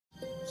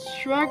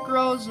Shrek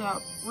Grows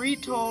Up,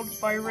 retold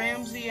by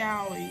Ramsey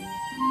Alley.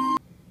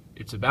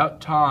 It's about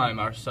time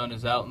our son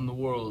is out in the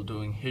world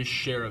doing his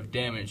share of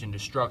damage and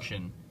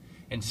destruction,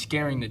 and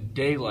scaring the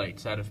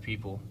daylights out of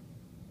people.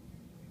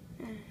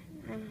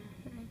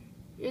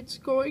 It's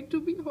going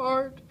to be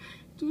hard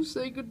to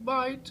say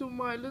goodbye to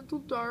my little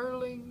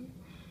darling,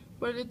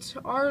 but it's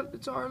our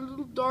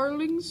little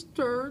darling's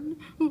turn.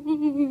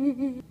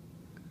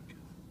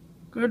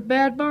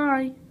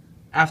 Goodbye.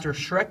 After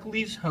Shrek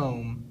leaves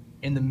home,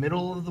 in the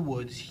middle of the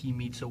woods he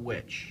meets a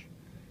witch.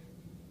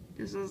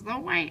 This is the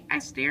way I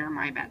steer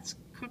my bets,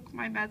 cook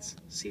my bets,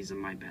 season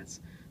my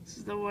bets. This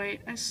is the way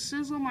I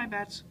sizzle my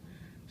bets,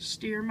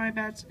 steer my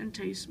bets, and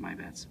taste my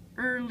bets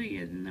early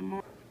in the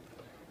morning.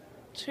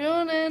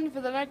 Tune in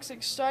for the next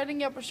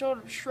exciting episode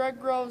of Shrek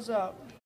Grows Up.